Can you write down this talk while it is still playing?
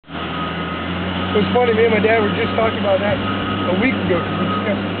It was funny, me and my dad were just talking about that a week ago, because we just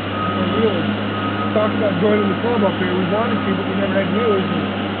got some wheelers. Talked about joining the club up here. We wanted to, but we never had wheelers. And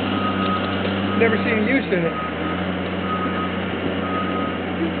never seen a use in it.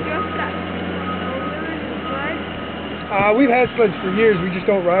 We've had sleds for years, we just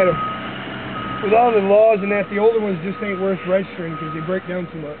don't ride them. With all the laws and that, the older ones just ain't worth registering because they break down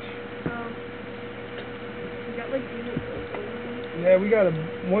too much. You got like Yeah, we got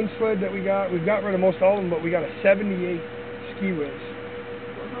one sled that we've got rid of most all of them, but we got a 78 ski whiz.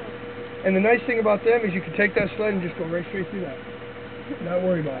 And the nice thing about them is you can take that sled and just go right straight through that. Not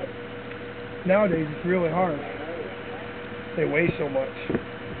worry about it. Nowadays it's really hard. They weigh so much.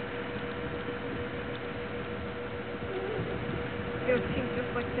 It was pink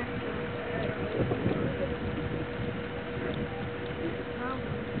just like this.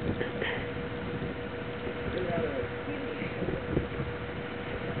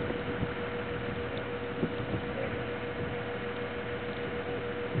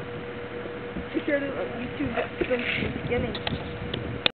 Be sure to YouTube since the beginning.